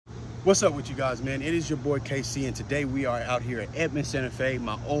What's up with you guys, man? It is your boy KC, and today we are out here at Edmond Santa Fe,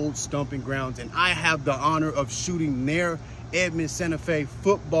 my old stomping grounds, and I have the honor of shooting their Edmond Santa Fe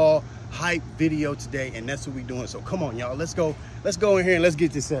football hype video today, and that's what we're doing. So come on, y'all, let's go in here and let's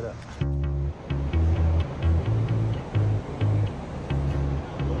get this set up.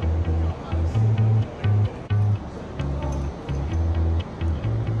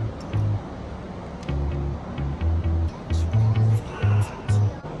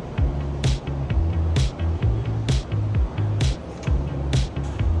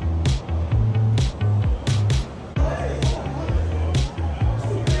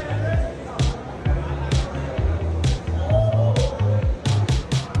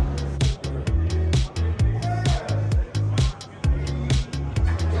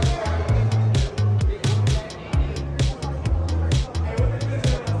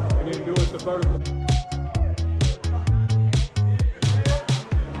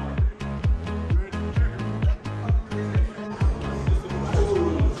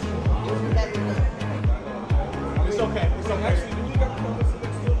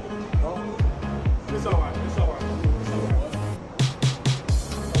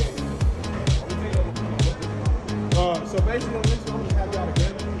 So basically on this one, we have y'all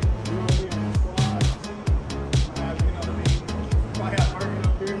together. You know what I mean? On the squad. I have, you know what I mean? If I have Merkin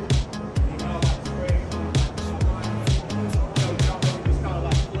up here, you know, like spray. You know, y'all just kind of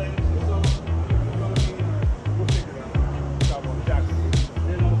like flex or something. You know what I mean? We'll figure it out. Y'all want to jack it.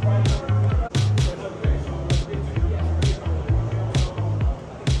 Then on the front, so come up here.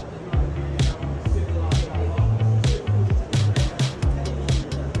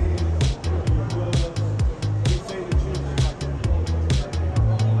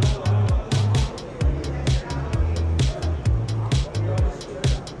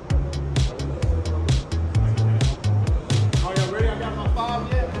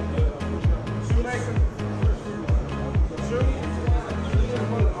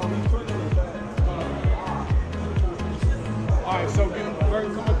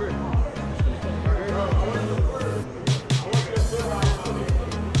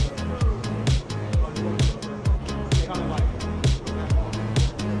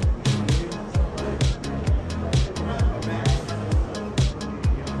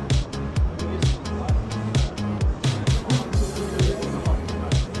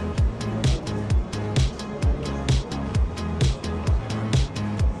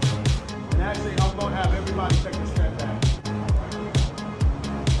 And actually, I'm going to have everybody take a step back.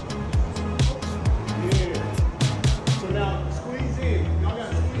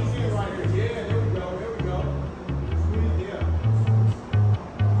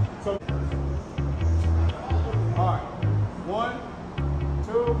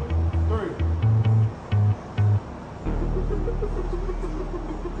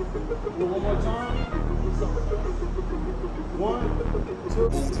 One more time. 1, 2.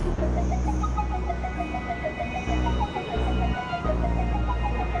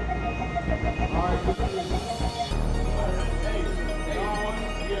 All right. Hey, y'all on it?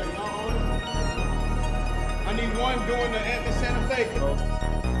 Yeah, y'all on it? I need one doing the Edmond Santa Fe, bro.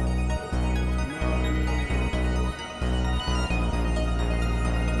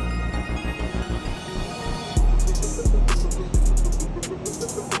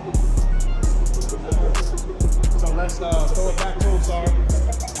 Let's throw it back to him, sorry.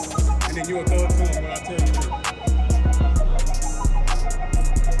 And then you will throw it to him when I tell you to.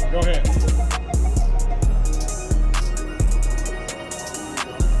 Go ahead.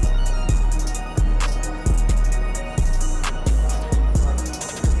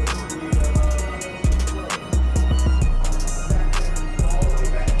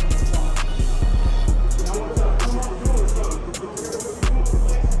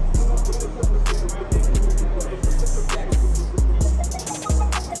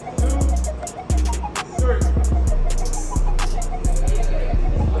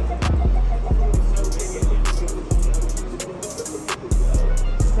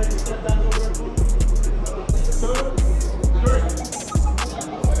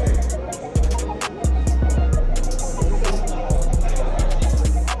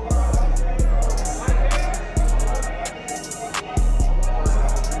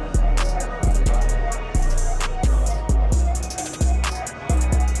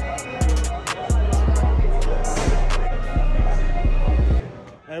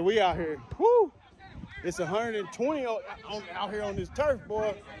 We out here, whoo! It's 120 out here on this turf,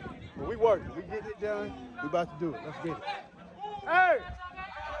 boy. But we working, we getting it done. We about to do it. Let's get it. Hey!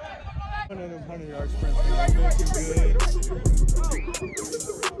 One of them 100-yard sprints.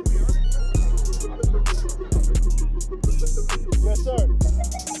 Yes, sir.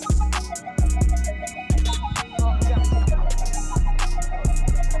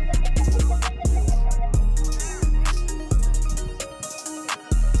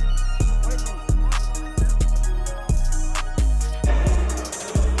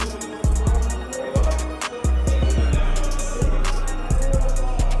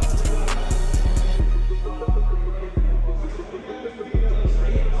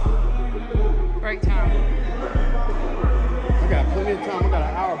 got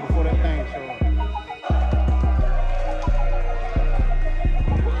an hour before that thing shows up.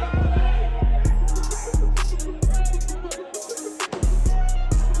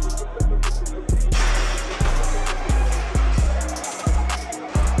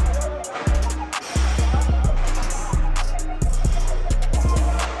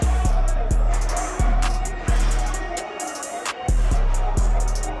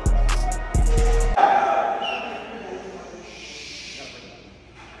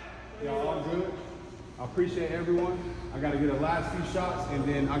 I appreciate everyone. I got to get the last few shots, and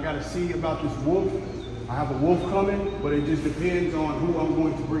then I got to see about this wolf. I have a wolf coming, but it just depends on who I'm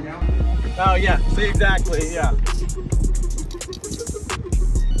going to bring out. Oh yeah, see exactly, yeah.